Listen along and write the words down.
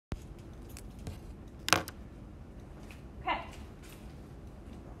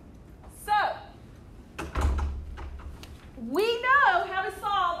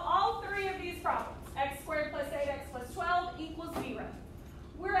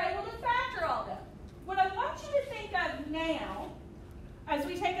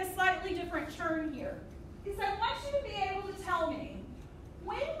is I want you to be able to tell me,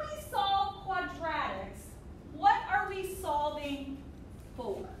 when we solve quadratics, what are we solving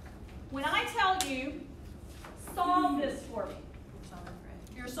for? When I tell you, solve this for me,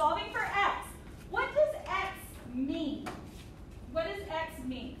 you're solving for x. What does x mean? What does x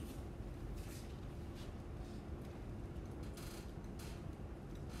mean?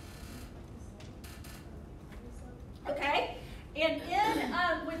 Okay, and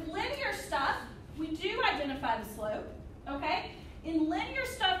with linear stuff, we do identify the slope, okay? In linear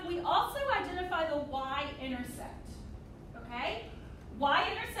stuff, we also identify the y-intercept, okay?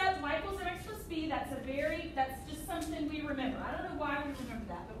 Y-intercept, y equals mx plus b, that's just something we remember. I don't know why we remember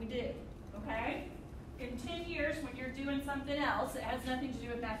that, but we do, okay? In 10 years, when you're doing something else that has nothing to do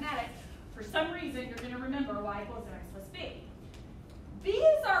with mathematics, for some reason, you're going to remember y equals mx plus b. B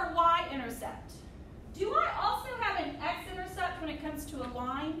is our y-intercept. Do I also have an x-intercept when it comes to a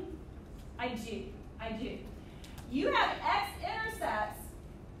line? I do. You have x-intercepts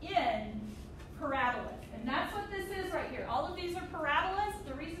in parabolas, and that's what this is right here. All of these are parabolas.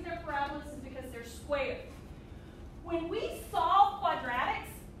 The reason they're parabolas is because they're squared. When we solve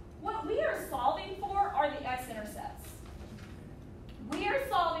quadratics, what we are solving for are the x-intercepts. We are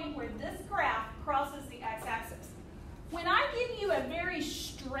solving where this graph crosses the x-axis. When I give you a very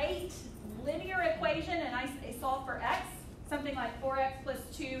straight linear equation and I solve for x, something like 4x plus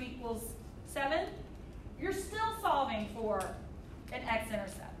 2 equals 7, you're still solving for an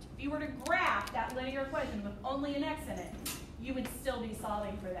x-intercept. If you were to graph that linear equation with only an x in it, you would still be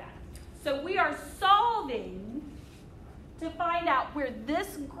solving for that. So we are solving to find out where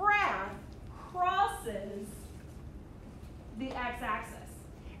this graph crosses the x-axis.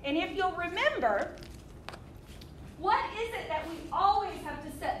 And if you'll remember, what is it that we always have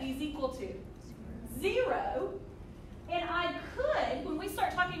to set these equal to? 0. And I could, when we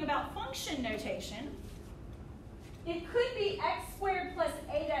start talking about function notation, it could be x squared plus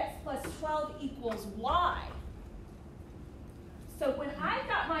 8x plus 12 equals y. So when I've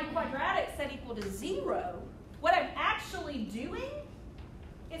got my quadratic set equal to 0, what I'm actually doing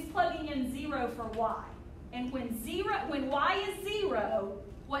is plugging in 0 for y. And when y is 0,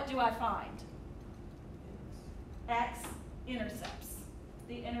 what do I find? X-intercepts.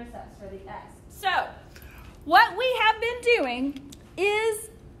 The intercepts for the x. So what we have been doing is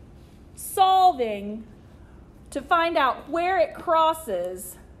solving to find out where it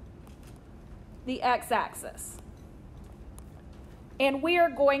crosses the x-axis. And we are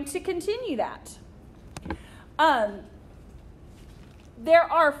going to continue that. There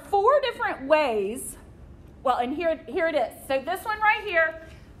are 4 different ways. Well, and here it is. So this one right here,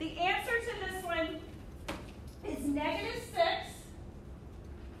 the answer to this one is -6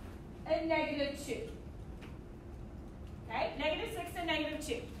 and -2. Okay, -6 and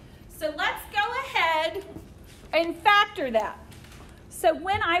 -2. So let's go ahead and factor that. So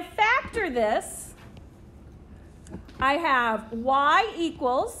when I factor this, I have y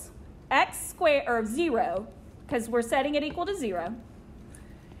equals x squared, or 0, because we're setting it equal to 0.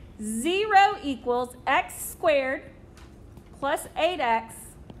 0 equals x squared plus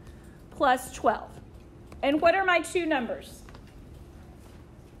 8x plus 12. And what are my 2 numbers?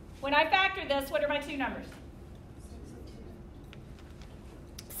 When I factor this, what are my 2 numbers?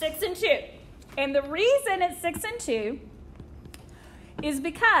 6 and 2. And the reason it's 6 and 2 is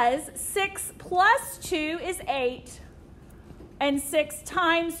because 6 plus 2 is 8, and 6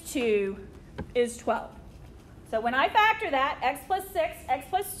 times 2 is 12. So when I factor that, x plus 6, x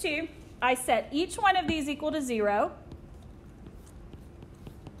plus 2, I set each one of these equal to 0.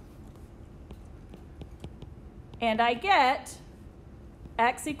 And I get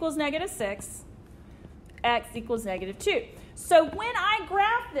x equals -6, x equals -2. So when I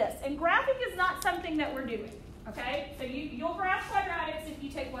graph this, and graphing is not something that we're doing, okay? So you'll graph quadratics if you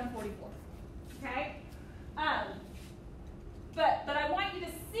take 144, okay? But I want you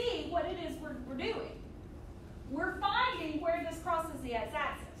to see what it is we're doing. We're finding where this crosses the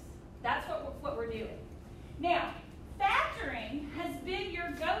x-axis. That's what we're doing. Now, factoring has been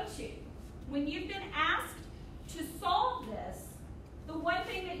your go-to. When you've been asked to solve this, the one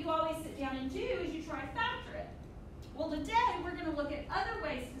thing that you always sit down and do is you try to factor it. Well, today we're going to look at other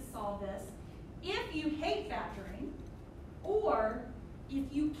ways to solve this if you hate factoring or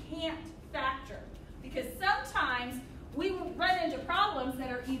if you can't factor. Because sometimes we will run into problems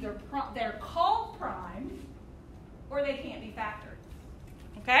that are either they're called primed or they can't be factored.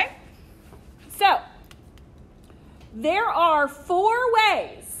 Okay? So, there are 4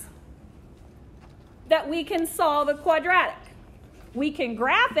 ways that we can solve a quadratic. We can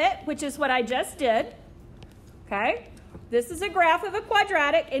graph it, which is what I just did. Okay? This is a graph of a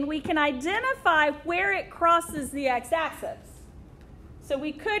quadratic, and we can identify where it crosses the x-axis. So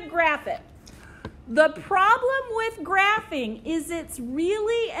we could graph it. The problem with graphing is it's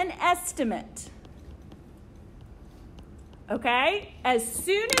really an estimate. Okay? As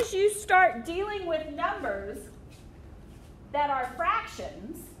soon as you start dealing with numbers that are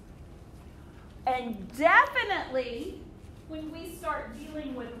fractions, and definitely when we start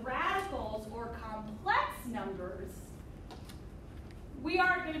dealing with radicals or complex numbers, we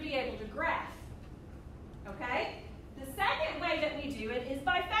aren't going to be able to graph. Okay? The second way that we do it is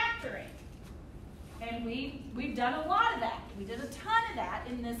by factoring. And we've done a lot of that. We did a ton of that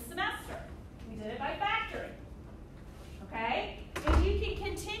in this semester. We did it by factoring. Okay? And you can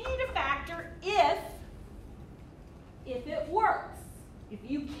continue to factor if it works. If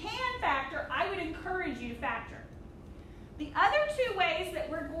you can factor, I would encourage you to factor. The other two ways that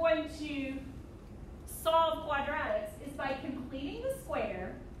we're going to solve quadratics is by completing the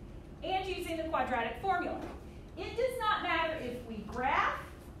square and using the quadratic formula. It does not matter if we graph,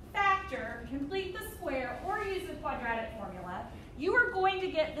 factor, complete the square, or use the quadratic formula. You are going to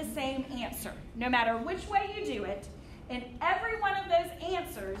get the same answer, no matter which way you do it. And every one of those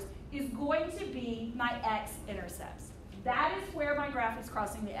answers is going to be my x-intercepts. That is where my graph is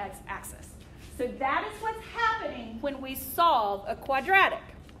crossing the x-axis. So that is what's happening when we solve a quadratic.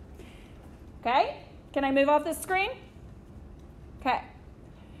 Okay? Can I move off this screen? Okay.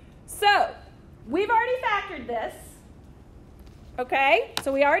 So we've already factored this. Okay?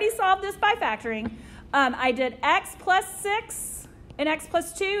 So we already solved this by factoring. I did x plus 6 and x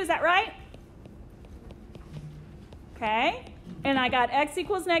plus 2. Is that right? Okay? And I got x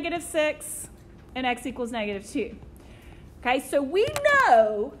equals negative 6 and x equals negative 2. Okay? So we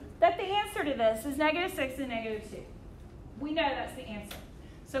know that the answer to this is negative 6 and negative 2. We know that's the answer.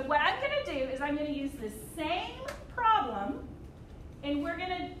 So what I'm going to do is I'm going to use the same problem, and we're going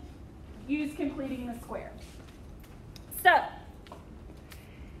to use completing the square. So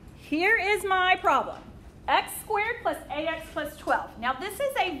here is my problem. X squared plus ax plus 12. Now this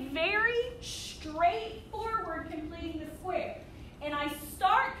is a very straightforward completing the square. And I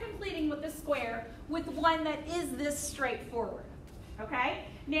start completing with the square with one that is this straightforward. Okay?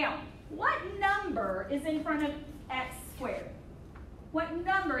 Now, what number is in front of x squared? What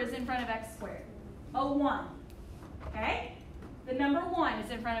number is in front of x squared? A 1. Okay? The number 1 is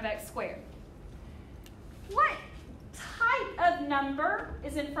in front of x squared. What type of number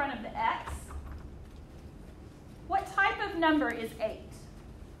is in front of the x? What type of number is 8?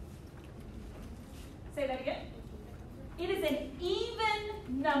 Say that again. It is an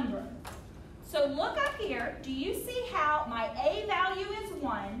even number. So look up here. Do you see how my a value is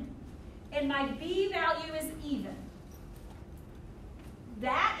 1 and my b value is even?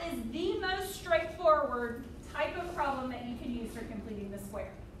 That is the most straightforward type of problem that you can use for completing the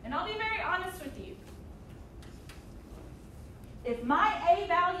square. And I'll be very honest with you. If my a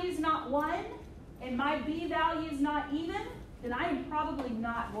value is not 1 and my b value is not even, then I am probably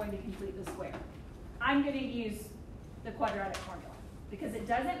not going to complete the square. I'm going to use the quadratic formula because it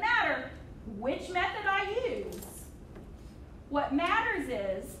doesn't matter which method I use. What matters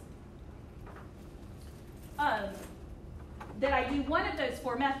is that I do one of those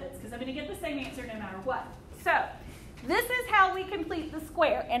 4 methods because I'm going to get the same answer no matter what. So this is how we complete the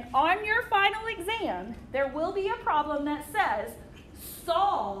square. And on your final exam, there will be a problem that says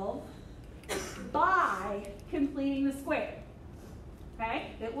solve by completing the square.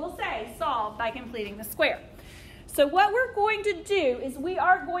 Okay? It will say solve by completing the square. So what we're going to do is we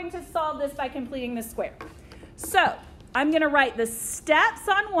are going to solve this by completing the square. So I'm going to write the steps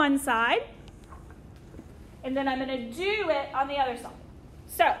on one side, and then I'm going to do it on the other side.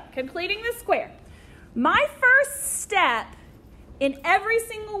 So completing the square. My first step in every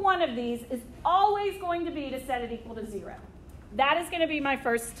single one of these is always going to be to set it equal to 0. That is going to be my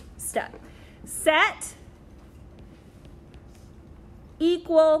first step. Set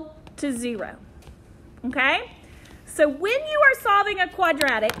equal to 0. Okay? So when you are solving a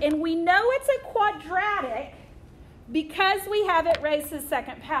quadratic, and we know it's a quadratic because we have it raised to the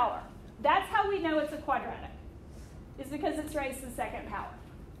second power. That's how we know it's a quadratic. It's because it's raised to the second power.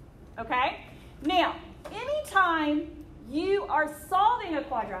 Okay? Now, anytime you are solving a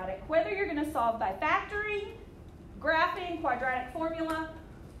quadratic, whether you're going to solve by factoring, graphing, quadratic formula,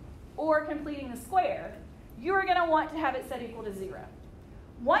 or completing the square, you're going to want to have it set equal to 0.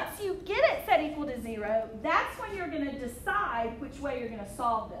 Once you get it set equal to 0, that's when you're going to decide which way you're going to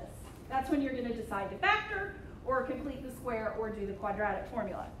solve this. That's when you're going to decide to factor or complete the square or do the quadratic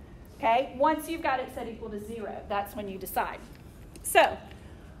formula. Okay? Once you've got it set equal to 0, that's when you decide. So,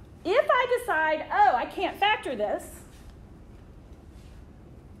 if I decide, oh, I can't factor this,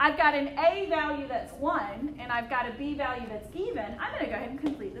 I've got an A value that's 1, and I've got a B value that's even, I'm going to go ahead and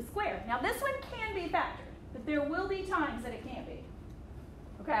complete the square. Now this one can be factored, but there will be times that it can't be.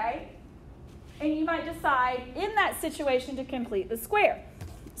 Okay? And you might decide in that situation to complete the square.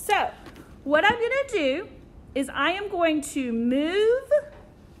 So, what I'm going to do is I am going to move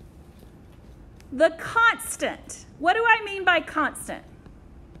the constant. What do I mean by constant?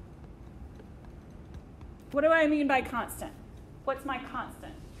 What do I mean by constant? What's my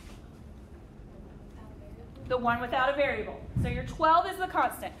constant? The one without a variable. So your 12 is the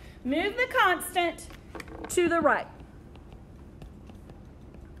constant. Move the constant to the right.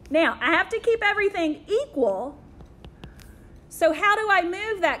 Now, I have to keep everything equal. So how do I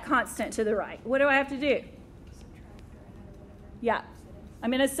move that constant to the right? What do I have to do? Yeah. I'm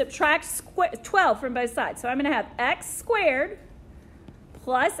going to subtract 12 from both sides. So I'm going to have x squared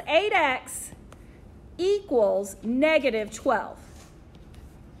plus 8x equals negative 12.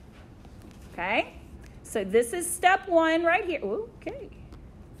 Okay? So this is step 1 right here. Okay.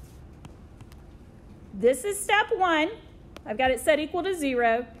 This is step 1. I've got it set equal to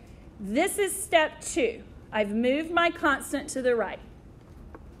 0. This is step 2. I've moved my constant to the right.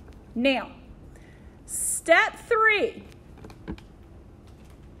 Now, step 3.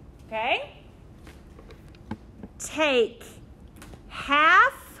 Okay? Take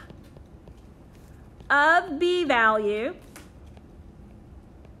half of B value,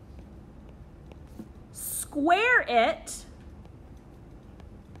 square it,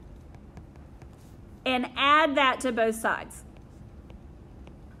 and add that to both sides.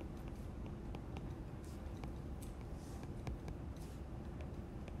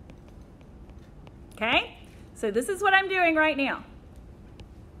 Okay? So this is what I'm doing right now.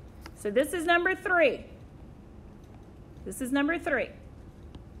 So this is number 3. This is number 3.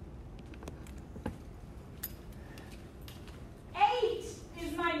 8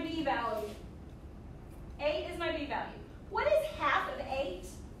 is my B value. 8 is my B value. What is half of 8?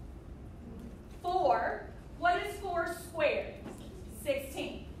 4. What is 4 squared?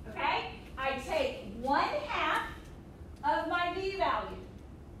 16. Okay? I take 1/2 of my B value.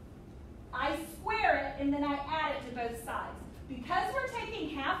 I square it, and then I add it to both sides. Because we're taking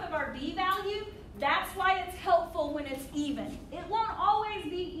half of our B value, that's why it's helpful when it's even. It won't always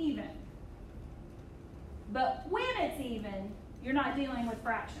be even. But when it's even, you're not dealing with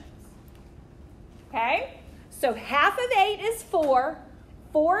fractions. Okay? So half of 8 is 4.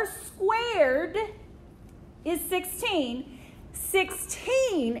 4 squared is 16.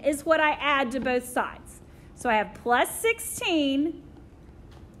 16 is what I add to both sides. So I have plus 16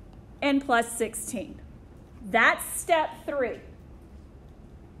 and plus 16. That's step 3.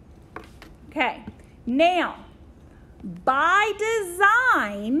 Okay, now, by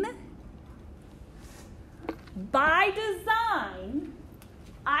design,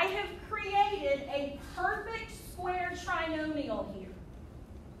 I have created a perfect square trinomial here.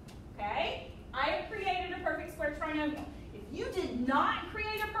 Okay? I have created a perfect square trinomial. If you did not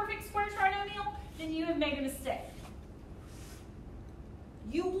create a perfect square trinomial, then you have made a mistake.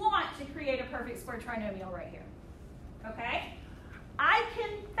 You want to create a perfect square trinomial right here. Okay? I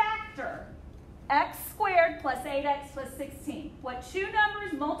can factor x squared plus 8x plus 16. What two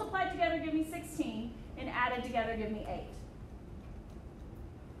numbers multiplied together give me 16 and added together give me 8?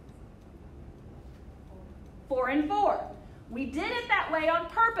 4 and 4. We did it that way on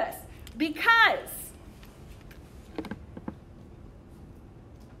purpose because,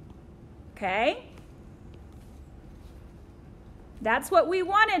 okay, that's what we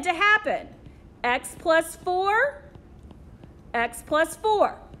wanted to happen. X plus 4, x plus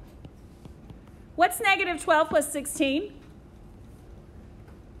 4. What's negative 12 plus 16?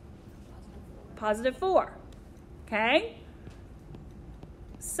 Positive 4. Okay?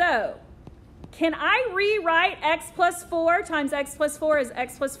 So, can I rewrite x plus 4 times x plus 4 as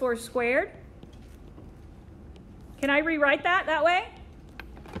x plus 4 squared? Can I rewrite that way?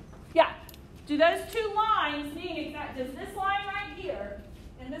 Yeah. Do those two lines mean exactly, does this line right here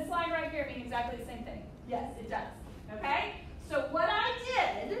and this line right here mean exactly the same thing? Yes, it does. Okay? So what I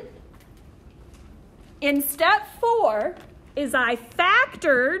did in step 4 is I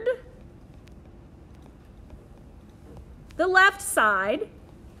factored the left side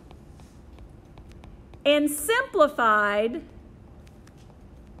and simplified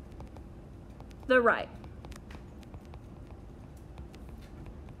the right.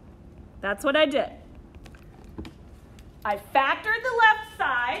 That's what I did. I factored the left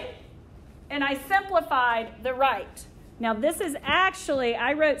side and I simplified the right. Now this is actually,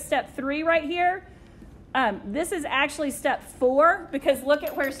 I wrote step 3 right here. This is actually step 4 because look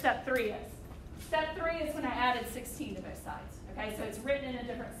at where step 3 is. Step 3 is when I added 16 to both sides. Okay, so it's written in a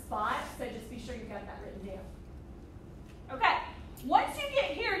different spot, so just be sure you've got that written down. Okay, once you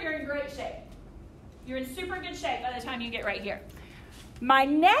get here, you're in great shape. You're in super good shape by the time you get right here. My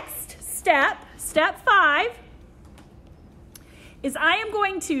next step, step 5, is I am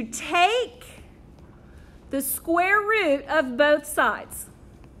going to take the square root of both sides.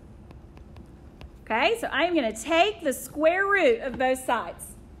 Okay, so I am going to take the square root of both sides.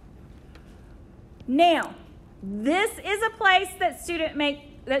 Now, this is a place that students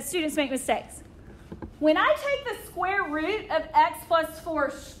make mistakes. When I take the square root of x plus 4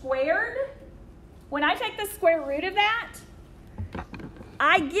 squared, when I take the square root of that,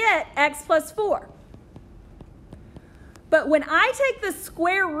 I get x plus 4. But when I take the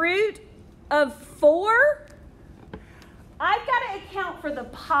square root of 4, I've got to account for the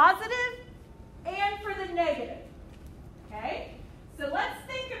positive and for the negative. Okay? So let's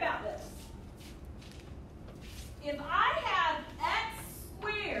think about this. If I have x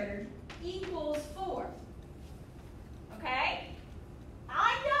squared equals 4, okay?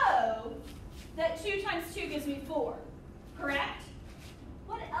 I know that 2 times 2 gives me 4, correct?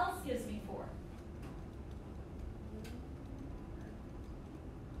 What else gives me 4?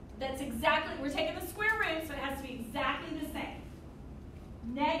 That's exactly, we're taking the square root, so it has to be exactly the same.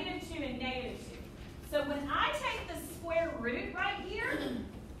 Negative 2 and negative 2. So when I take the square root right here,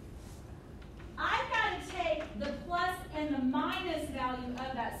 I've got to take the plus and the minus value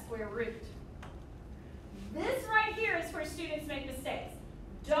of that square root. This right here is where students make mistakes.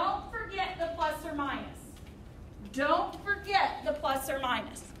 Don't forget the plus or minus. Don't forget the plus or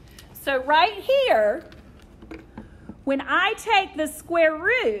minus. So right here, when I take the square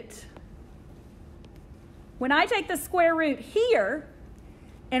root, here,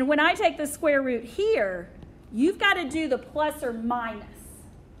 and when I take the square root here, you've got to do the plus or minus.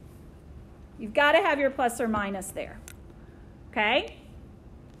 You've got to have your plus or minus there. Okay?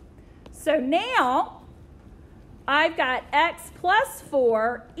 So now, I've got x plus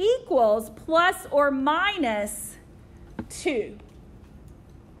 4 equals plus or minus 2.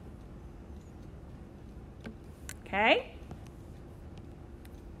 Okay?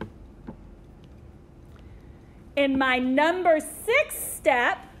 And my number 6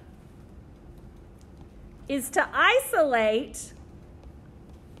 step is to isolate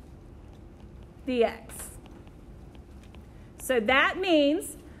the x. So that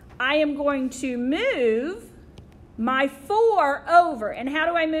means I am going to move my 4 over. And how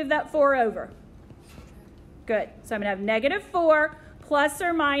do I move that 4 over? Good. So I'm going to have negative 4 plus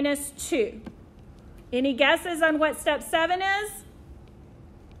or minus 2. Any guesses on what step 7 is?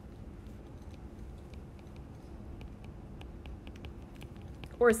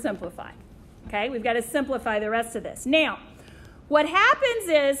 Or simplify. Okay, we've got to simplify the rest of this. Now, what happens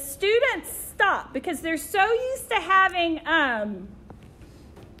is students stop because they're so used to having,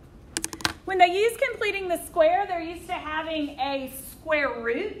 when they use completing the square, they're used to having a square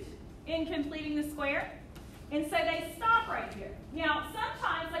root in completing the square. And so they stop right here. Now,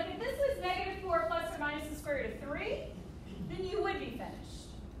 sometimes, like if this was negative 4 plus or minus the square root of 3, then you would be finished.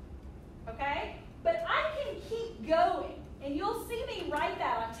 Okay? But I can keep going. And you'll see me write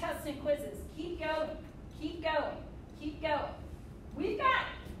that on tests and quizzes. Keep going, keep going, keep going. We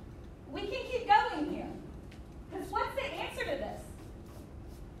can keep going here. Because what's the answer to this?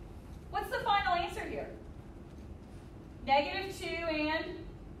 What's the final answer here? Negative 2 and,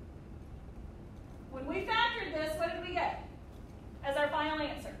 when we factored this, what did we get as our final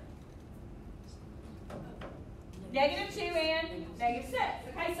answer? Negative 2 and negative 6.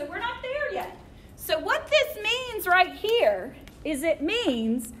 Okay, so we're not there yet. So what this means right here is it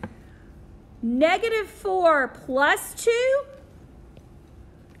means negative 4 plus 2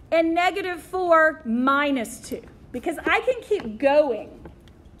 and negative 4 minus 2. Because I can keep going.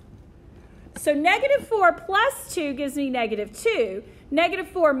 So negative 4 plus 2 gives me negative 2. Negative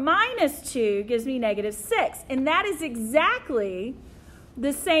 4 minus 2 gives me negative 6. And that is exactly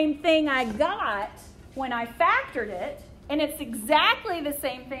the same thing I got when I factored it. And it's exactly the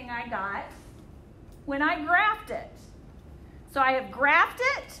same thing I got when I graphed it. So I have graphed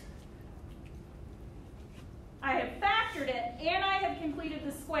it, I have factored it, and I have completed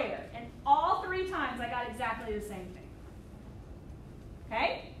the square. And all 3 times I got exactly the same thing.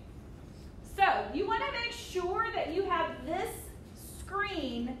 Okay? So you want to make sure that you have this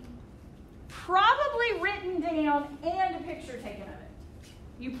screen probably written down and a picture taken of it.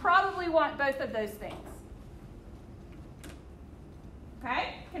 You probably want both of those things.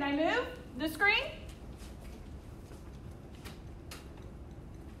 Okay? Can I move the screen?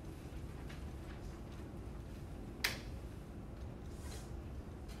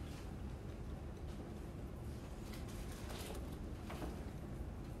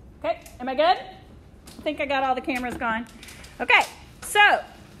 Am I good? I think I got all the cameras gone. Okay, so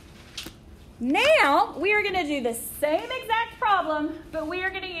now we are going to do the same exact problem, but we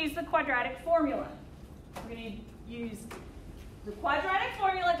are going to use the quadratic formula. We're going to use the quadratic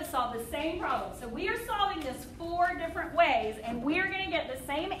formula to solve the same problem. So we are solving this 4 different ways, and we are going to get the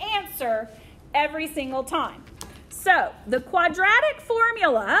same answer every single time. So the quadratic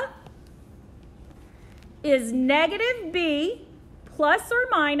formula is negative b plus or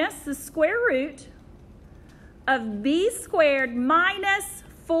minus the square root of b squared minus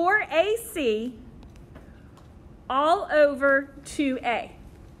 4ac all over 2a.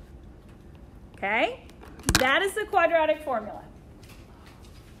 Okay? That is the quadratic formula.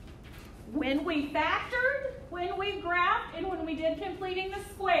 When we factored, when we graphed, and when we did completing the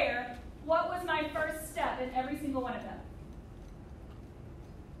square, what was my first step in every single one of them?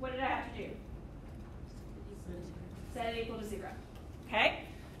 What did I have to do? Set it equal to 0. Okay?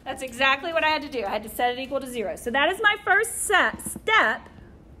 That's exactly what I had to do. I had to set it equal to 0. So that is my first step.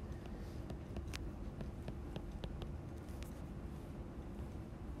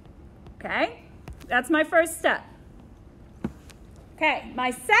 Okay? That's my first step. Okay, my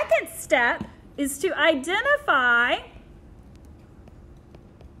second step is to identify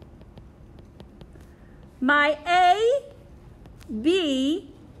my A,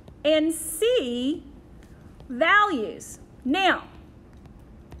 B, and C values. Now,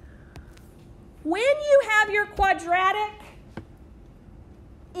 when you have your quadratic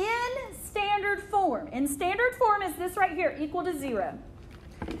in standard form is this right here, equal to 0.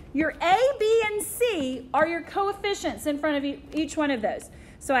 Your A, B, and C are your coefficients in front of each one of those.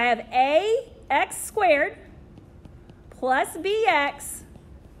 So I have A, x squared, plus bx,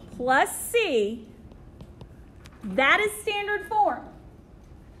 plus c. That is standard form.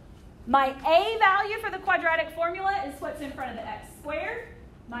 My A value for the quadratic formula is what's in front of the x squared.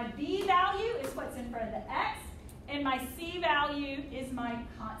 My B value is what's in front of the x. And my C value is my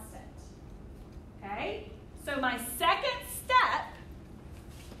constant. Okay? So my second step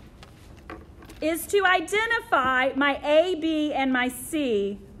is to identify my A, B, and my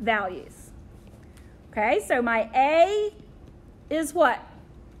C values. Okay, so my A is what?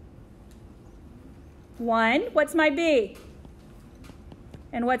 1. What's my B?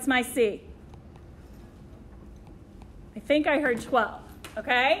 And what's my C? I think I heard 12.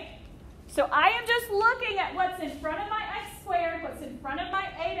 Okay? So I am just looking at what's in front of my x squared, what's in front of my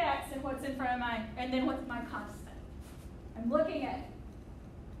 8x, and what's in front of my, and then what's my constant. I'm looking at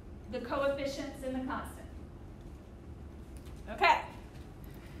the coefficients and the constant. Okay.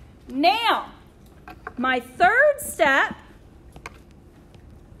 Now, my third step,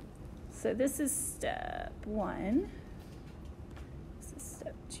 so this is step 1. This is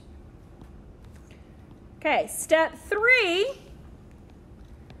step 2. Okay, step 3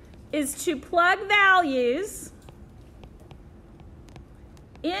 is to plug values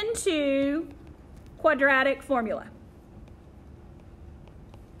into quadratic formula.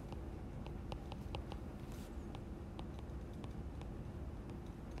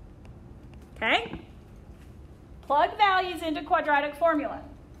 Okay? Plug values into quadratic formula.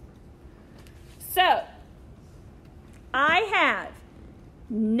 So, I have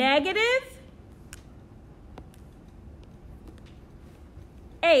negative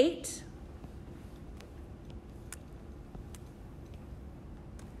 8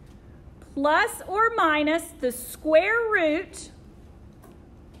 plus or minus the square root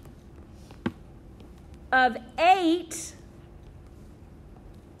of 8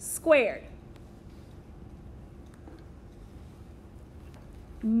 squared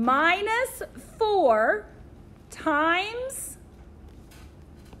minus 4 times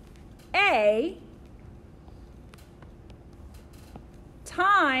A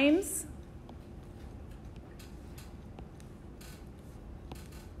times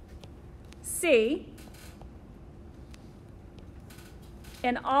C,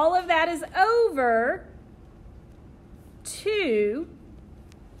 and all of that is over 2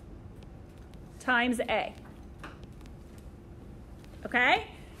 times A. Okay?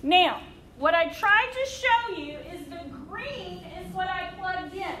 Now, what I tried to show you is the green is what I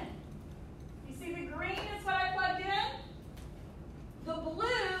plugged in. You see the green is what I plugged in? The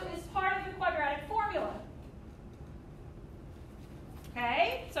blue is part of the quadratic formula.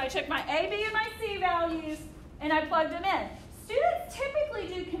 Okay? So I took my A, B, and my C values, and I plugged them in. Students typically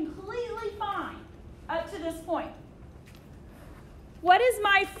do completely fine up to this point. What is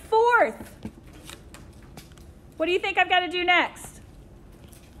my fourth? What do you think I've got to do next?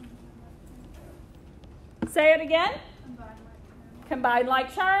 Say it again. Combine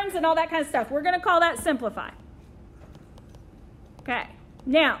like terms and all that kind of stuff. We're going to call that simplify. Okay.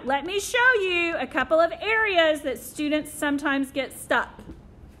 Now, let me show you a couple of areas that students sometimes get stuck.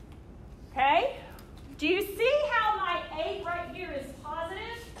 Okay? Do you see how my 8 right here is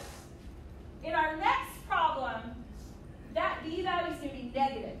positive? In our next problem, that b value is going to be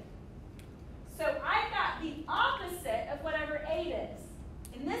negative. So I've got the opposite of whatever 8 is.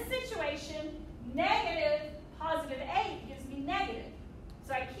 In this situation, negative positive 8 gives me negative.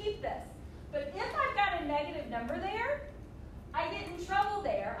 So I keep this. But if I've got a negative number there, I get in trouble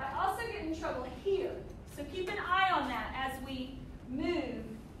there. I also get in trouble here. So keep an eye on that as we move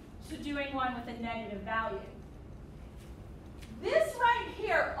to doing one with a negative value. This right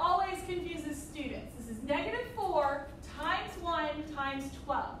here always confuses students. This is negative 4 times 1 times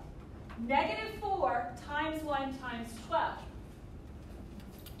 12. Negative 4 times 1 times 12.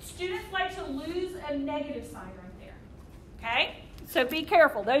 Students like to lose a negative sign right there. Okay? So be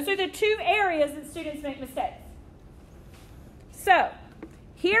careful. Those are the two areas that students make mistakes. So,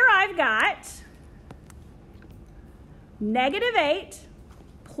 here I've got negative 8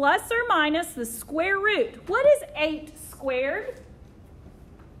 plus or minus the square root. What is 8 squared?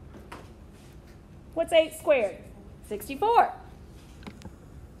 What's 8 squared? 64.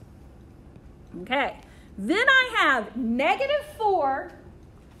 Okay. Then I have negative 4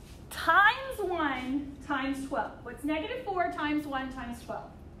 times 1 times 12. What's negative 4 times 1 times 12?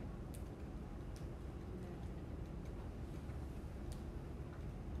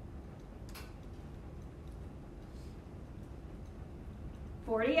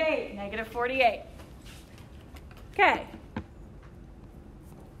 -48, negative 48. Okay.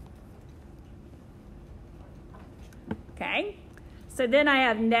 Okay. So then I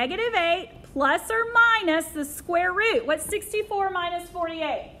have negative 8 plus or minus the square root. What's 64 minus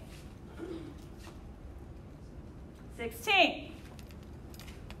 48? 16.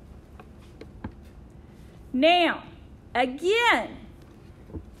 Now, again,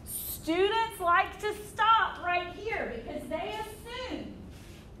 students like to stop right here because they assume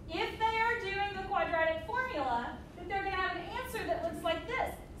if they are doing the quadratic formula that they're going to have an answer that looks like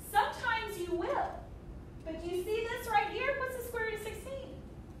this. Sometimes you will. But do you see this right here? What's the square root of 16?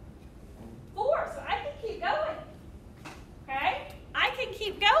 4. So I can keep going. Okay? I can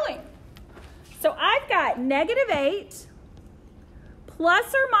keep going. So I've got negative 8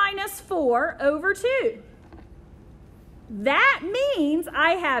 plus or minus 4 over 2. That means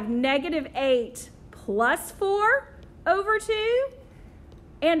I have negative 8 plus 4 over 2,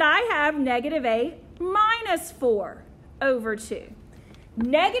 and I have negative 8 minus 4 over 2.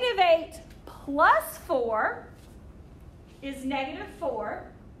 Negative 8 plus 4 is negative 4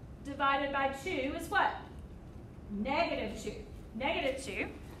 divided by 2 is what? Negative 2. Negative 2.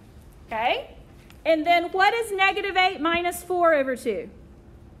 Okay? And then what is negative 8 minus 4 over 2?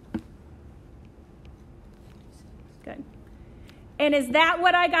 Good. And is that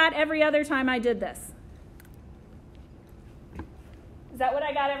what I got every other time I did this? Is that what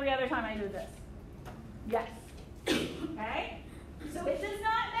I got every other time I did this? Yes. Okay? So it does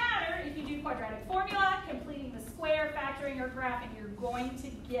not matter if you do quadratic formula, completing the square, factoring, or graphing, you're going to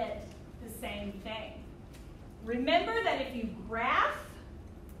get the same thing. Remember that if you graph,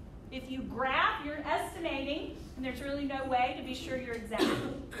 you're estimating, and there's really no way to be sure you're exact.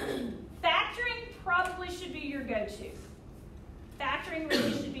 Factoring probably should be your go-to. Factoring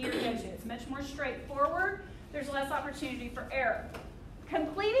really should be your go-to. It's much more straightforward. There's less opportunity for error.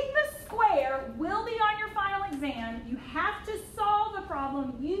 Completing the square will be on your final exam. You have to solve the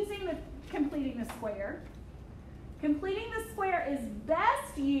problem using completing the square. Completing the square is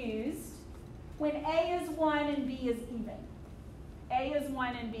best used when A is 1 and B is even. A is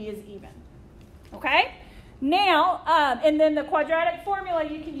 1 and B is even. Okay? Now, and then the quadratic formula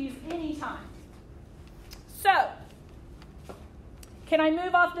you can use anytime. So, can I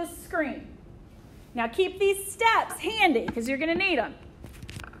move off this screen? Now keep these steps handy because you're going to need them.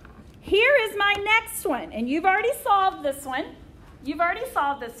 Here is my next one, and you've already solved this one.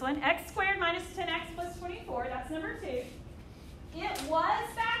 X squared minus 10x plus 24, that's number 2. It was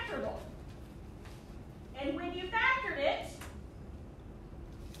factorable. And when you factored it,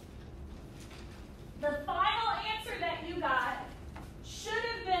 the final answer that you got should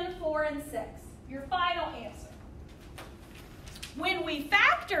have been 4 and 6. Your final answer. When we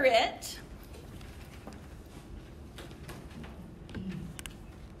factor it,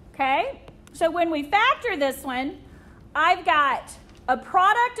 okay, so when we factor this one, I've got a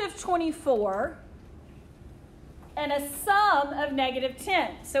product of 24 and a sum of negative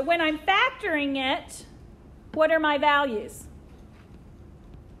 10. So when I'm factoring it, what are my values?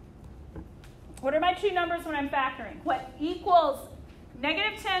 What are my two numbers when I'm factoring? What equals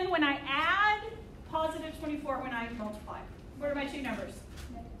negative 10 when I add, positive 24 when I multiply? What are my two numbers?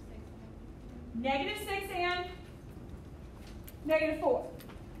 -6 and -4.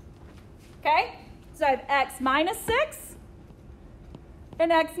 Okay? So I have x minus 6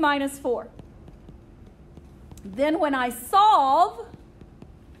 and x minus 4. Then when I solve,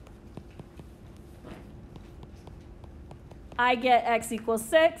 I get x equals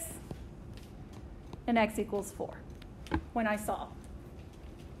 6 and x equals 4 when I solve.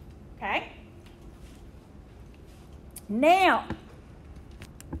 Okay? Now,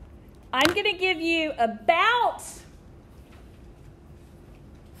 I'm going to give you about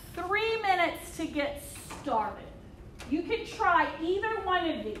 3 minutes to get started. You can try either one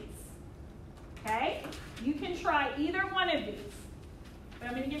of these. Okay? You can try either one of these. But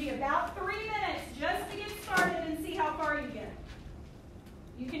I'm going to give you about 3 minutes just to get started and see how far you get.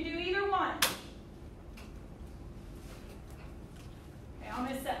 You can do either one. Okay, I'm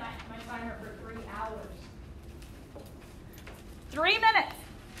going to set my timer for 3 hours. 3 minutes.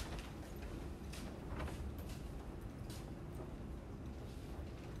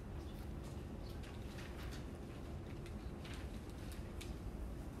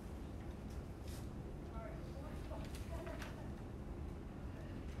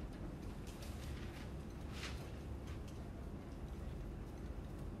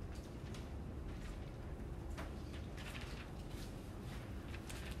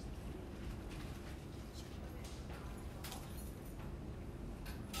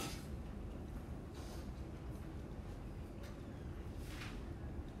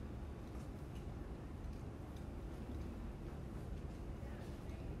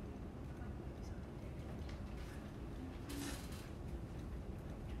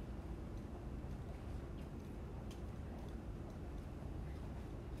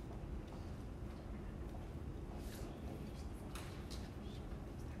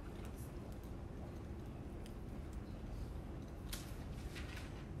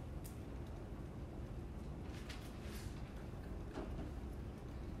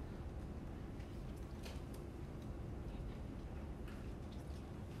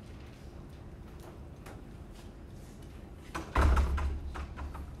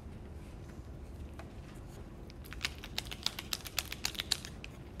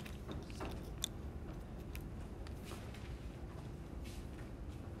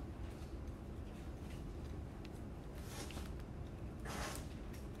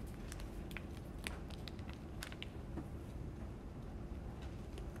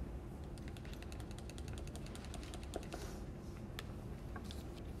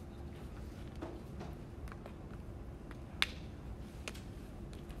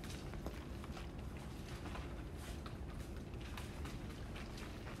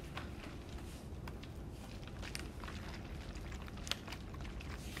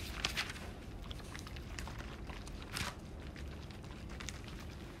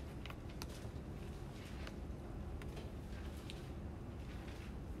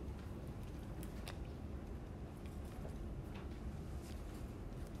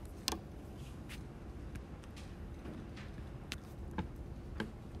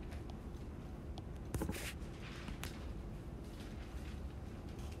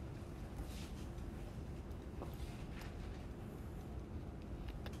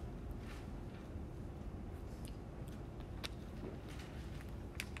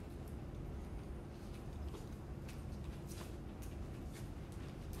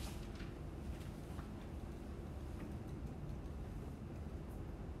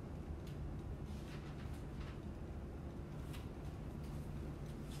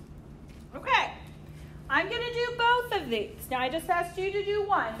 Okay, I'm going to do both of these. Now, I just asked you to do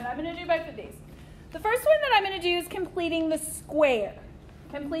one, but I'm going to do both of these. The first one that I'm going to do is completing the square.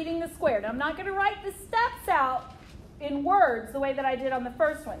 Completing the square. Now, I'm not going to write the steps out in words the way that I did on the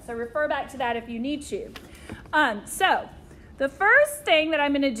first one, so refer back to that if you need to. So, the first thing that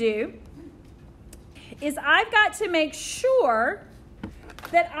I'm going to do is I've got to make sure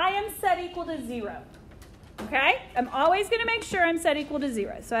that I am set equal to 0. Okay? I'm always going to make sure I'm set equal to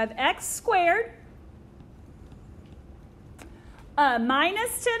 0. So I have x squared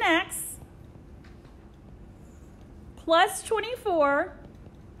minus 10x plus 24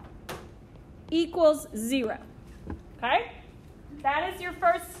 equals 0. Okay? That is your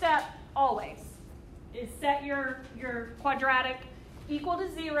first step always, is set your quadratic equal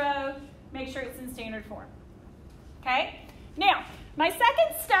to 0. Make sure it's in standard form. Okay? Now, my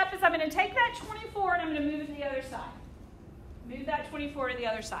second step is I'm going to take that 24 and I'm going to move it to the other side. Move that 24 to the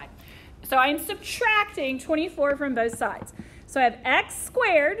other side. So I'm subtracting 24 from both sides. So I have x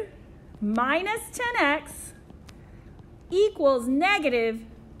squared minus 10x equals negative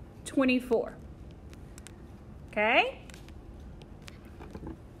 24. Okay?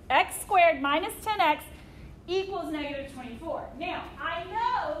 x squared minus 10x equals negative 24. Now, I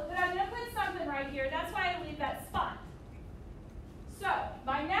know that I'm going to put something right here. That's why I leave that spot. So,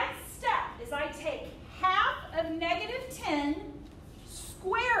 my next step is I take half of negative 10,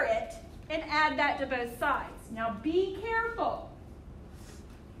 square it, and add that to both sides. Now, be careful.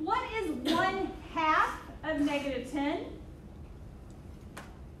 What is 1/2 of negative 10?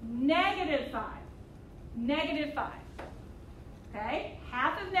 Negative 5. Negative 5. Okay?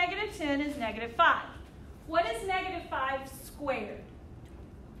 Half of negative 10 is negative 5. What is negative 5 squared?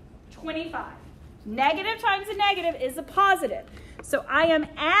 25. Negative times a negative is a positive. So I am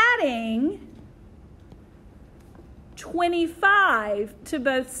adding 25 to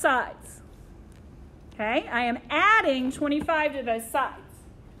both sides. Okay? I am adding 25 to both sides.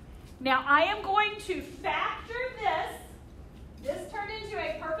 Now I am going to factor this. This turned into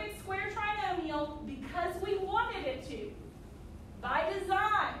a perfect square trinomial because we wanted it to. By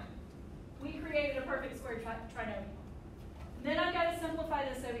design, we created a perfect square trinomial. And then I've got to simplify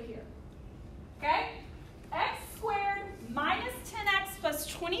this over here. Okay? X squared minus 10x plus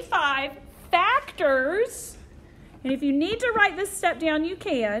 25 factors, and if you need to write this step down, you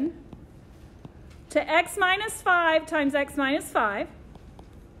can, to x minus 5 times x minus 5.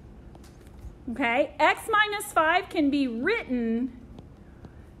 Okay? X minus 5 can be written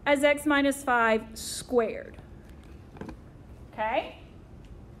as x minus 5 squared. Okay?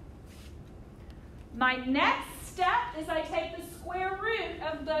 My next step is I take the square root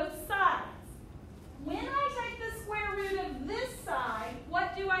of both sides. When I take the square root of this side,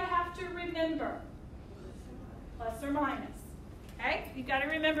 what do I have to remember? Plus or minus. Okay? You've got to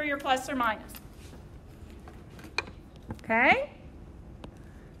remember your plus or minus. Okay?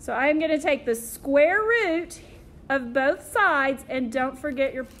 So I'm going to take the square root of both sides, and don't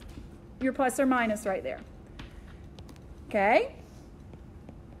forget your plus or minus right there. Okay?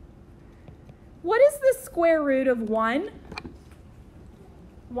 What is the square root of 1?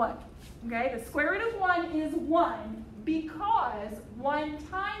 1. Okay, the square root of 1 is 1 because 1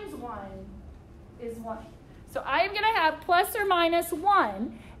 times 1 is 1. So I am going to have plus or minus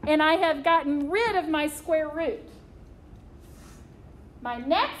 1, and I have gotten rid of my square root. My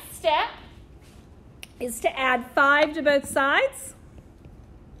next step is to add 5 to both sides.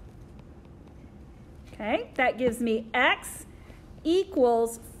 Okay, that gives me x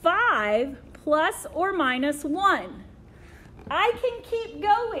equals 5 plus or minus 1. I can keep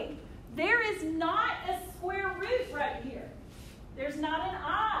going. There is not a square root right here. There's not an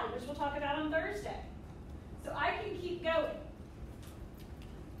I, which we'll talk about on Thursday. So I can keep going.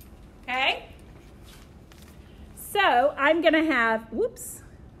 Okay? So I'm going to have,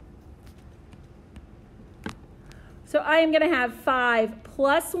 So I am going to have 5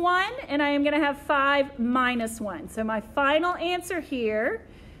 plus 1, and I am going to have 5 minus 1. So my final answer here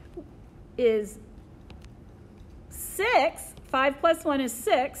is 6. 5 plus 1 is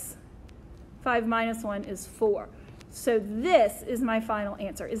 6. 5 minus 1 is 4. So this is my final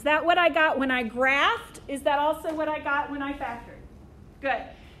answer. Is that what I got when I graphed? Is that also what I got when I factored? Good.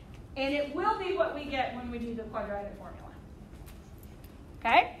 And it will be what we get when we do the quadratic formula.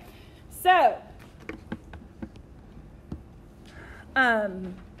 Okay? So,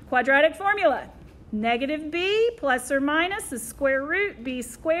 quadratic formula. Negative b plus or minus the square root b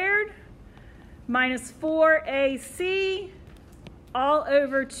squared minus 4ac all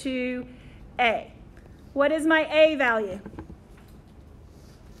over 2a. What is my a value?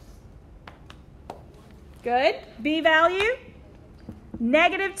 Good. B value?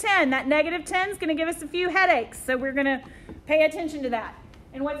 Negative 10. That negative 10 is going to give us a few headaches, so we're going to pay attention to that.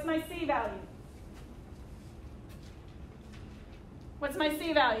 And what's my C value? What's my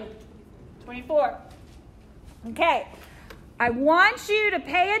C value? 24. Okay. I want you to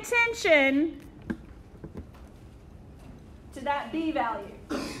pay attention to that B value.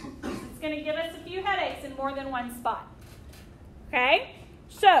 It's going to give us a few headaches in more than one spot. Okay?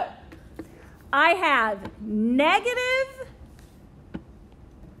 So, I have negative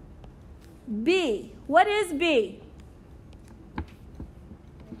B. What is B?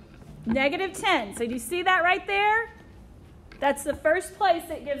 Negative 10. So do you see that right there? That's the first place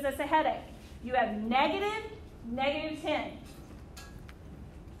that gives us a headache. You have negative 10.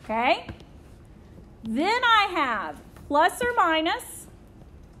 Okay? Then I have plus or minus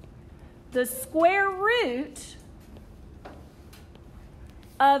the square root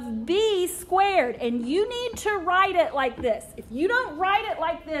of b squared. And you need to write it like this. If you don't write it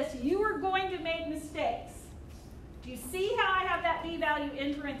like this, you are going to make mistakes. Do you see how I have that b value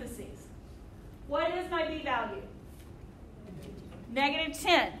in parentheses? What is my b value? Negative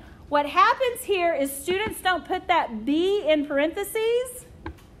 10. What happens here is students don't put that b in parentheses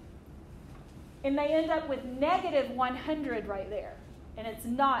and they end up with negative 100 right there. And it's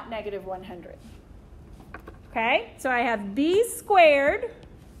not negative 100. Okay, so I have b squared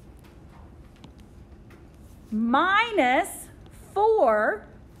minus 4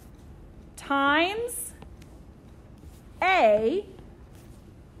 times a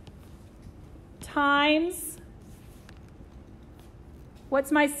times,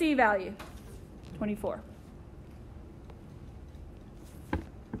 what's my c value? 24.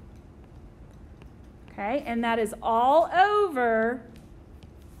 Okay, and that is all over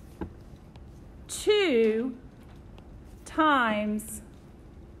 2 times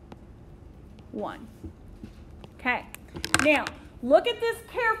 1. Okay, now look at this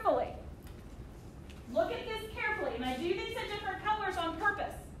carefully. Look at this carefully, and I do these in different colors on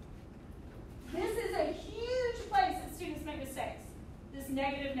purpose. This is a huge place that students make mistakes, this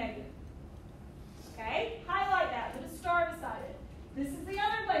negative, negative. Okay, highlight that, put a star beside it. This is the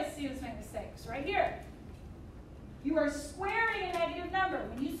other place students make mistakes, right here. You are squaring a negative number.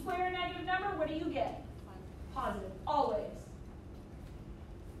 When you square a negative number, what do you get? Positive, always.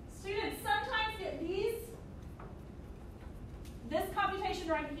 Students sometimes get this computation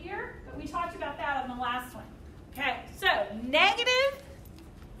right here, but we talked about that on the last one. Okay, so negative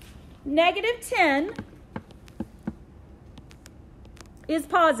 10 is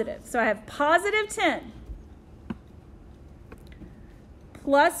positive. So I have positive 10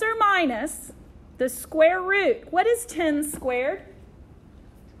 plus or minus the square root. What is 10 squared?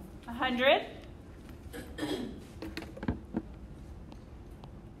 100.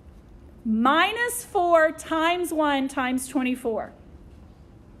 Minus 4 times 1 times 24.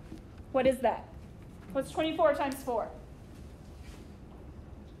 What is that? What's 24 times 4?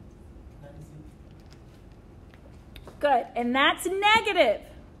 96. Good. And that's negative.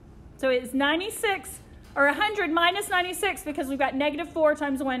 So it's 96, or 100 minus 96, because we've got negative 4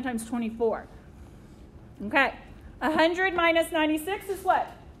 times 1 times 24. Okay. 100 minus 96 is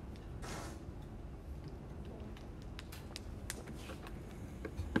what?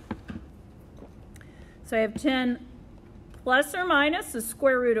 So I have 10 plus or minus the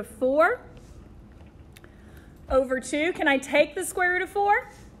square root of 4 over 2. Can I take the square root of 4?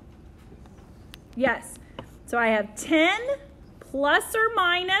 Yes. So I have 10 plus or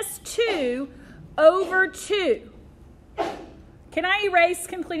minus 2 over 2. Can I erase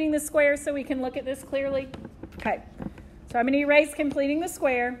completing the square so we can look at this clearly? Okay. So I'm going to erase completing the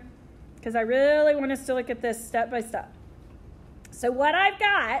square because I really want us to look at this step by step. So what I've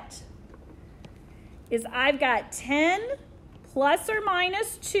got is I've got 10 plus or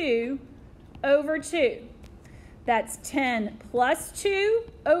minus 2 over 2. That's 10 plus 2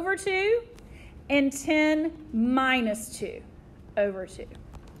 over 2 and 10 minus 2 over 2.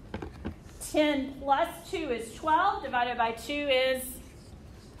 10 plus 2 is 12, divided by 2 is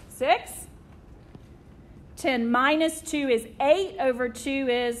 6. 10 minus 2 is 8 over 2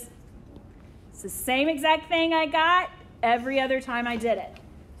 is, it's the same exact thing I got every other time I did it.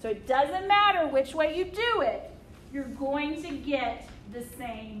 So it doesn't matter which way you do it, you're going to get the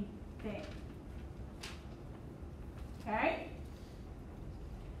same thing. Okay?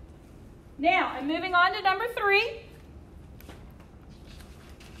 Now, I'm moving on to number 3.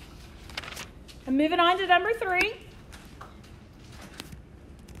 I'm moving on to number 3.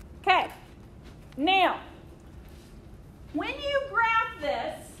 Okay. Now, when you graph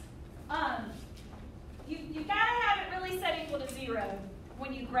this, you got to have it really set equal to 0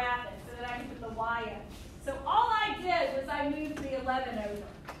 when you graph it so that I can put the y in. So all I did was I moved the 11 over.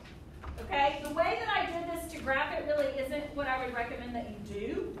 Okay? The way that I did this to graph it really isn't what I would recommend that you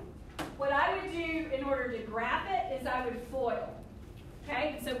do. What I would do in order to graph it is I would FOIL.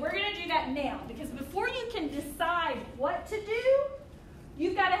 Okay? So we're going to do that now because before you can decide what to do,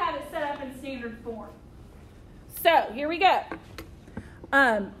 you've got to have it set up in standard form. So here we go.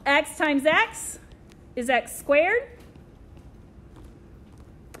 X times x is x squared.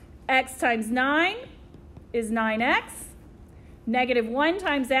 X times 9 is 9x. Negative 1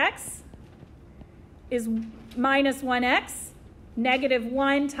 times x is minus 1x. Negative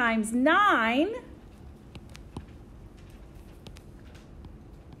 1 times 9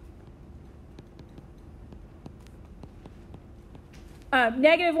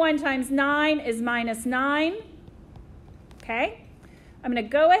 negative 1 times 9 is minus 9. Okay? I'm going to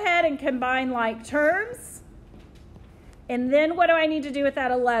go ahead and combine like terms. And then what do I need to do with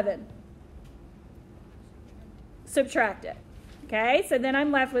that 11? Subtract it. Okay? So then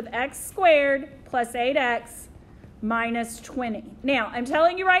I'm left with x squared plus 8x minus 20. Now, I'm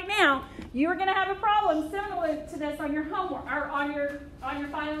telling you right now, you're going to have a problem similar to this on your homework or on your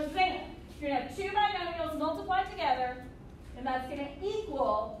final exam. You're going to have two binomials multiplied together, and that's going to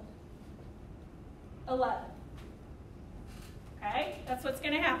equal 11. Okay, that's what's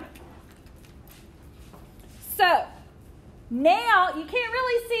going to happen. So, now you can't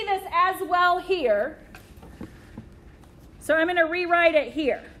really see this as well here. So I'm going to rewrite it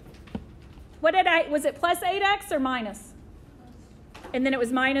here. Was it plus 8x or minus? And then it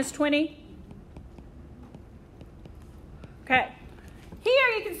was minus 20? Okay. Here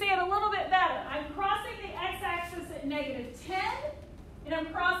you can see it a little bit better. I'm crossing the x-axis at negative 10, and I'm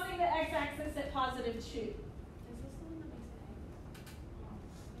crossing the x-axis at positive 2. Is this the one that makes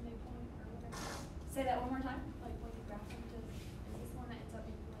it when they point or whatever? Say that one more time. Like when you graph them, is this the one that ends up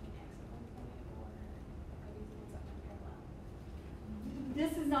making like an x at one point, or are these the ones that run parallel?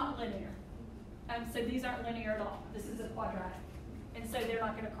 This is not linear. So these aren't linear at all. This is a quadratic. And so they're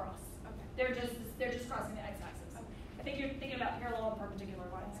not going to cross. Okay. They're just crossing the x-axis. Okay. I think you're thinking about parallel and perpendicular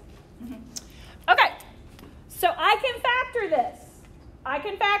lines. Mm-hmm. Okay. So I can factor this. I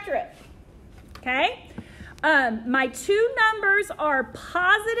can factor it. Okay? My two numbers are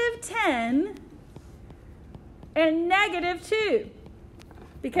positive 10 and negative 2.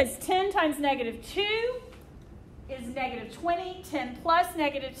 Because 10 times negative 2 is negative 20. 10 plus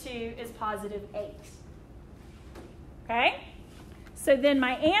negative 2 is positive 8. Okay? So then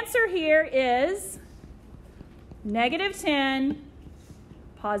my answer here is negative 10,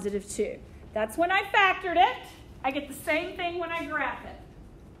 positive 2. That's when I factored it. I get the same thing when I graph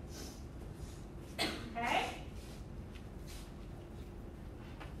it. Okay?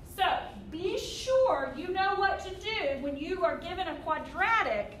 So be sure you know what to do when you are given a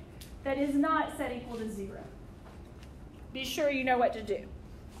quadratic that is not set equal to 0. Be sure you know what to do.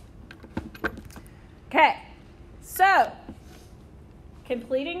 Okay, so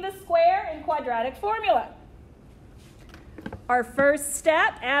completing the square and quadratic formula. Our first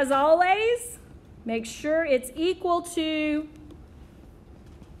step, as always, make sure it's equal to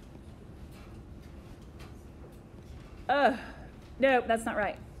no, that's not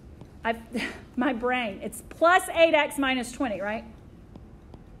right. My brain. It's plus 8x minus 20, right?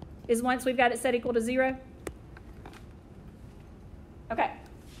 Is once we've got it set equal to 0. Okay,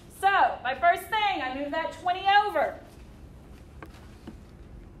 so my first thing, I move that 20 over.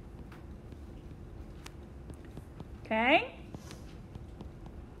 Okay.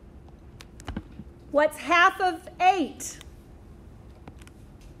 What's half of 8?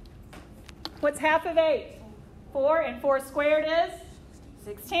 What's half of 8? 4, and 4 squared is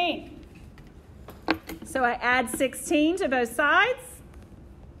 16. So I add 16 to both sides.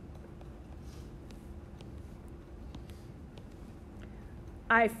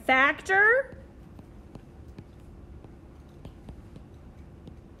 I factor.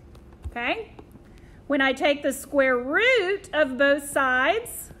 Okay. When I take the square root of both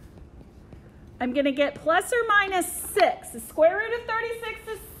sides, I'm going to get plus or minus 6. The square root of 36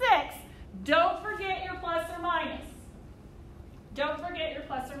 is 6. Don't forget your plus or minus. Don't forget your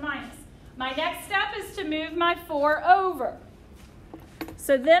plus or minus. My next step is to move my 4 over.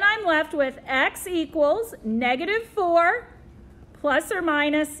 So then I'm left with x equals negative 4 plus or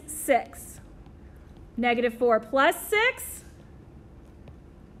minus 6. Negative 4 plus 6.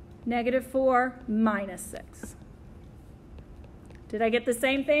 Negative 4 minus 6. Did I get the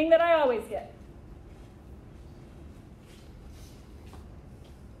same thing that I always get?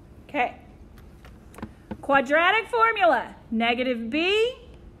 Okay. Quadratic formula. Negative b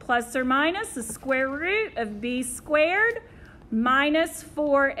plus or minus the square root of b squared minus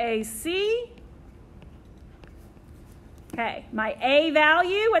 4ac. Okay, my a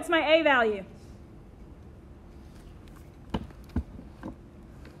value, what's my a value?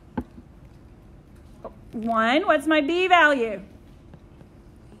 One. What's my b value?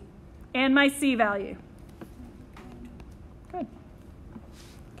 And my c value. Good.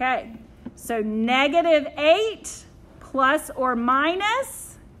 Okay, so negative 8 plus or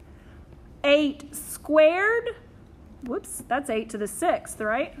minus 8 squared. Whoops, that's 8 to the 6th,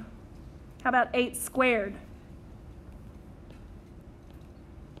 right? How about 8 squared?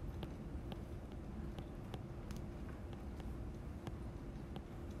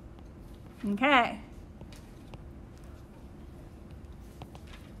 Okay.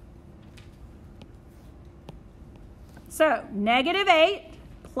 So, negative 8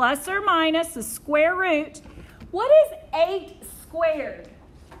 plus or minus the square root. What is 8 squared?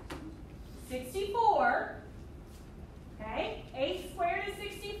 64. Okay, 8 squared is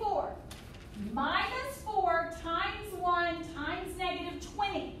 64. Minus 4 times 1 times negative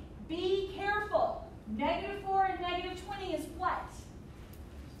 20. Be careful. Negative 4 and negative 20 is what?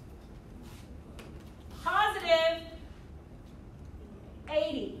 Positive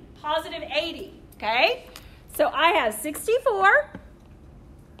 80. Positive 80. Okay? So I have 64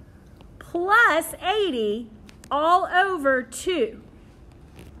 plus 80 all over 2.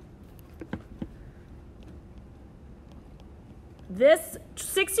 This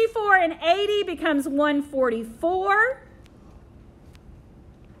 64 and 80 becomes 144.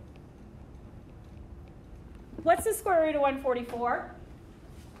 What's the square root of 144?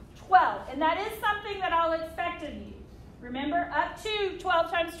 12. And that is something that I'll expect of you. Remember, up to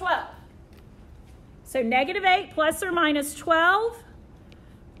 12 times 12. So negative 8 plus or minus 12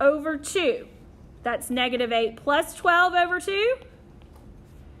 over 2. That's negative 8 plus 12 over 2.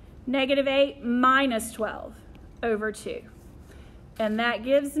 Negative 8 minus 12 over 2. And that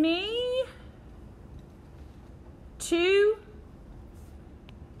gives me 2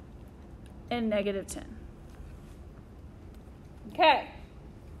 and negative 10. Okay.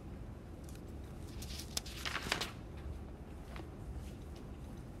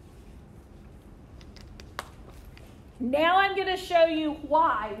 Now I'm going to show you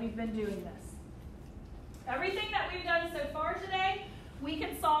why we've been doing this. Everything that we've done so far today, we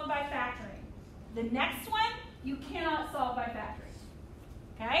can solve by factoring. The next one, you cannot solve by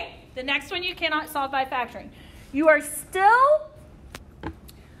factoring. Okay? The next one you cannot solve by factoring. You are still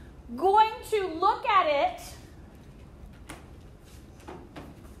going to look at it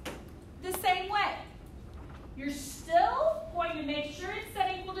the same way. You're still going to make sure it's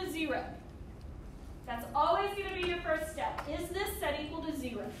set equal to 0. That's always going to be your first step. Is this set equal to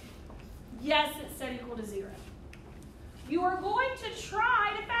 0? Yes, it's set equal to 0. You are going to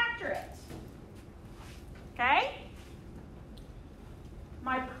try to factor it. Okay?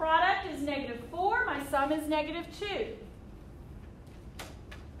 My product is negative 4. My sum is negative 2.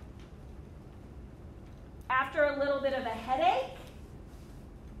 After a little bit of a headache,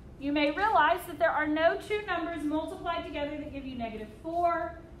 you may realize that there are no two numbers multiplied together that give you negative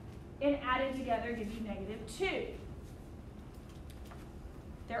 4 and added together give you negative 2.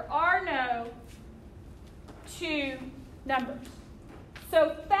 There are no two numbers.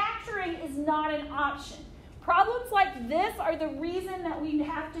 So factoring is not an option. Problems like this are the reason that we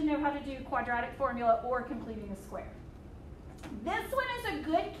have to know how to do quadratic formula or completing a square. This one is a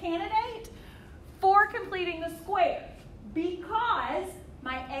good candidate for completing the square because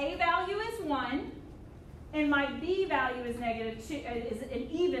my A value is 1 and my B value is negative 2, is an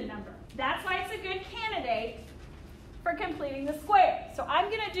even number. That's why it's a good candidate for completing the square. So I'm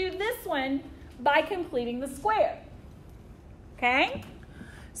going to do this one by completing the square. Okay?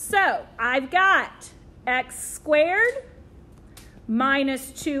 So I've got x squared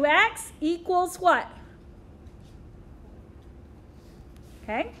minus 2x equals what?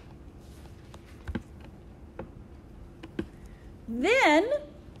 Okay? Then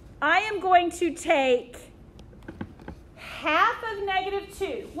I am going to take half of negative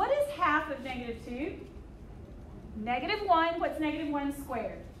 2. What is half of negative 2? Negative 1. What's negative 1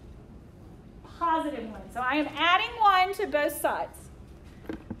 squared? Positive 1. So I am adding 1 to both sides.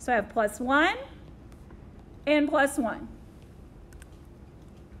 So I have plus 1 and plus 1.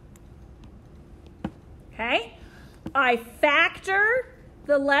 Okay? I factor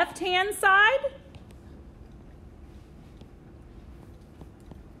the left-hand side.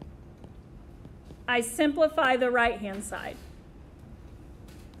 I simplify the right-hand side.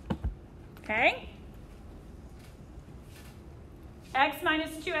 Okay? X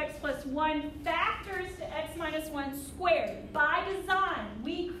minus 2x plus 1 factors to x minus 1 squared. By design,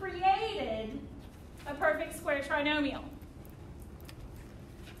 we created a perfect square trinomial.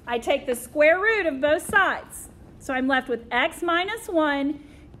 I take the square root of both sides. So I'm left with x minus 1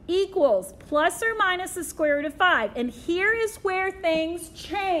 equals plus or minus the square root of 5. And here is where things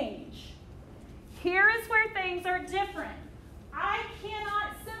change. Here is where things are different. I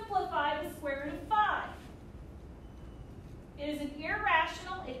cannot simplify the square root of 5. It is an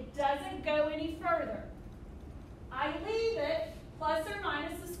irrational. It doesn't go any further. I leave it plus or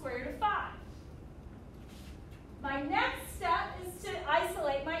minus the square root of 5. My next step is to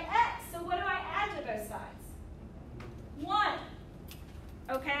isolate my x. So what do I add to both sides? 1.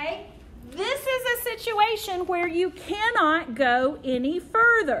 Okay? This is a situation where you cannot go any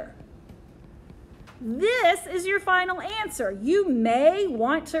further. This is your final answer. You may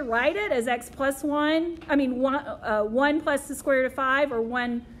want to write it as x plus 1. I mean 1 plus the square root of 5 or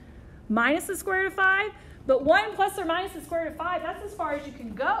 1 minus the square root of 5. But 1 plus or minus the square root of 5, that's as far as you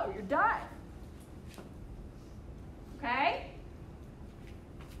can go. You're done. Okay?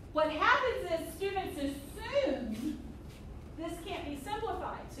 What happens is students assume this can't be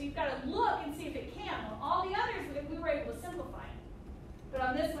simplified. So you've got to look and see if it can. On all the others, we were able to simplify it. But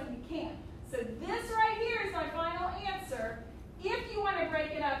on this one, you can't. So this right here is my final answer. If you want to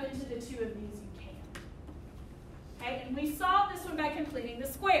break it up into the two of these, you can. Okay? And we solved this one by completing the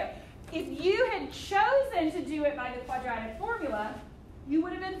square. if you had chosen to do it by the quadratic formula, you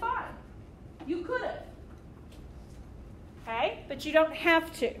would have been fine. You could have. Okay? But you don't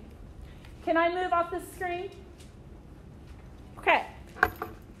have to. Can I move off the screen? Okay.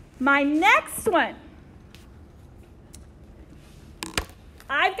 My next one.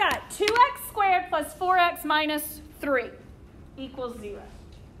 I've got 2x squared plus 4x minus 3 equals 0.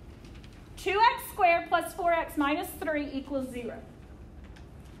 2x squared plus 4x minus 3 equals 0.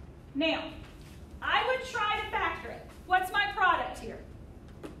 Now, I would try to factor it. What's my product here?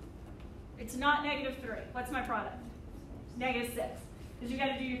 It's not negative 3. What's my product? Negative 6. Because you've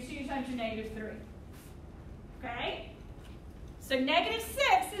got to do your 2 times your negative 3. Okay? So negative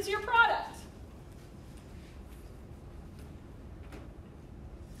 6 is your product.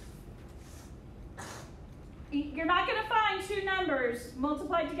 You're not going to find two numbers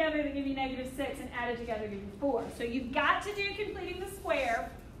multiplied together that give you negative 6 and added together give you 4. So you've got to do completing the square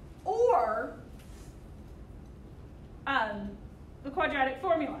or the quadratic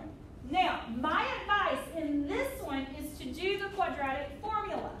formula. Now, my advice in this one is to do the quadratic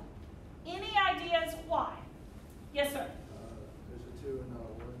formula. Any ideas why? Yes, sir? There's a 2 and not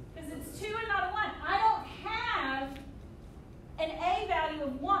a 1. Because it's 2 and not a 1. I don't have an A value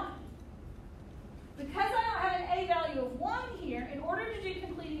of 1. Because I don't have an A value of 1 here, in order to do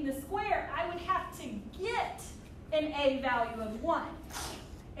completing the square, I would have to get an A value of 1.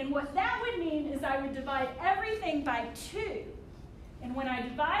 And what that would mean is I would divide everything by 2. And when I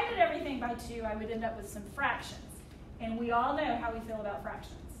divided everything by 2, I would end up with some fractions. And we all know how we feel about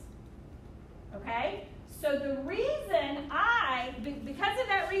fractions. Okay? So the reason because of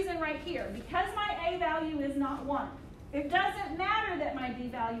that reason right here, because my A value is not 1, it doesn't matter that my B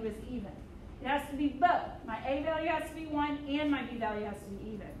value is even. It has to be both. My A value has to be 1 and my B value has to be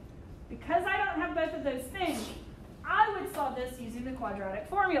even. Because I don't have both of those things, I would solve this using the quadratic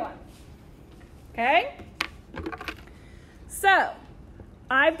formula. Okay? So,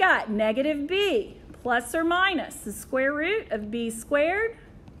 I've got negative B plus or minus the square root of B squared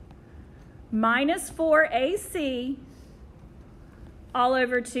minus 4AC all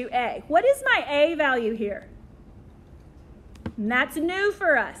over 2A. What is my A value here? And that's new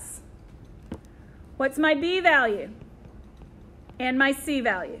for us. What's my B value? And my C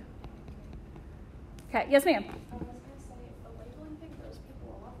value? Okay, yes ma'am? I was going to say, if the labeling thing throws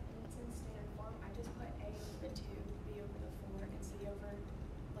people off and it's in standard form, I just put A over the 2, B over the 4, and C over,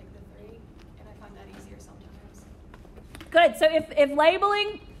 like, the 3, and I find that easier sometimes. Good, so if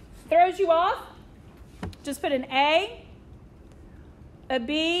labeling throws you off, just put an A, a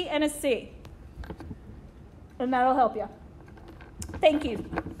B, and a C. And that'll help you. Thank you.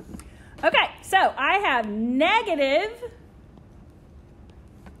 Okay, so I have negative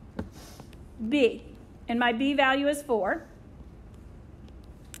B, and my B value is 4.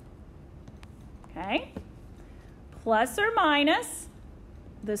 Okay, plus or minus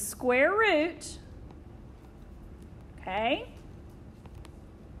the square root, okay,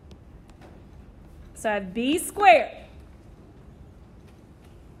 so I have B squared.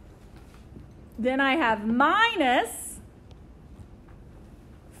 Then I have minus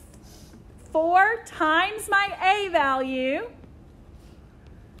 4 times my A value,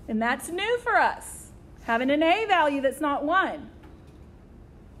 and that's new for us, having an A value that's not 1.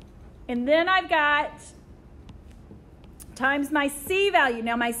 And then I've got times my C value.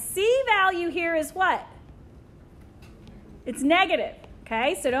 Now my C value here is what? It's negative,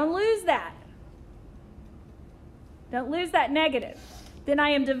 okay? So don't lose that. Don't lose that negative. Then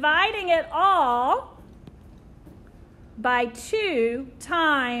I am dividing it all by 2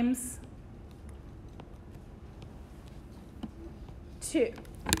 times 2.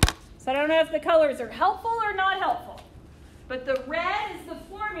 So I don't know if the colors are helpful or not helpful. But the red is the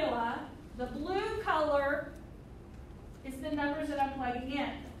formula. The blue color is the numbers that I'm plugging in.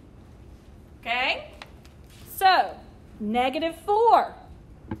 Okay? So, negative 4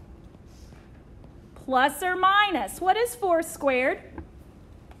 plus or minus. What is 4 squared?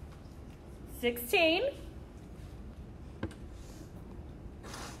 16.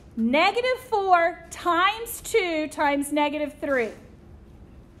 Negative 4 times 2 times negative 3.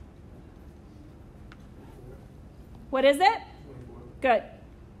 What is it? 24. Good.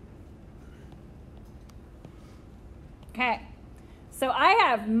 Okay. So I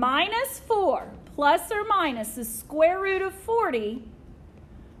have minus 4 plus or minus the square root of 40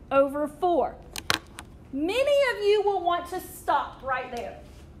 over 4. Many of you will want to stop right there.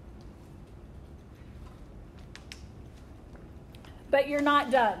 But you're not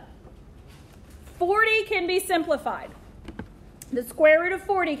done. 40 can be simplified. The square root of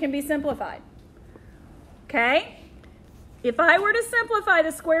 40 can be simplified. Okay? if I were to simplify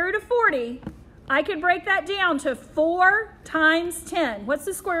the square root of 40, I could break that down to 4 times 10. What's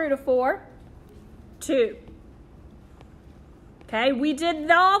the square root of 4? 2. Okay, we did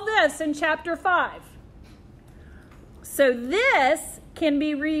all this in chapter 5. So this can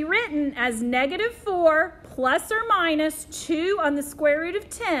be rewritten as negative 4 plus or minus 2 on the square root of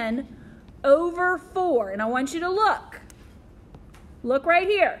 10 over 4. And I want you to look. Look right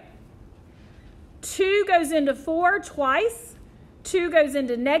here. 2 goes into 4 twice. 2 goes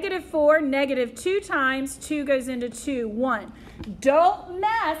into negative 4, negative 2 times. 2 goes into 2, 1. Don't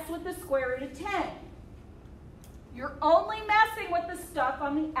mess with the square root of 10. You're only messing with the stuff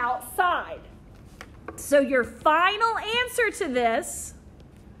on the outside. So your final answer to this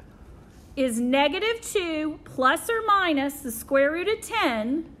is negative 2 plus or minus the square root of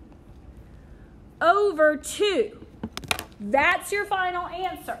 10 over 2. That's your final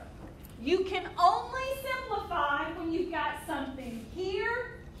answer. You can only simplify when you've got something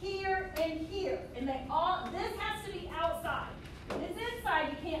here, here, and here. And this has to be outside. This inside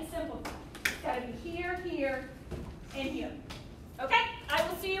you can't simplify. It's got to be here, here, and here.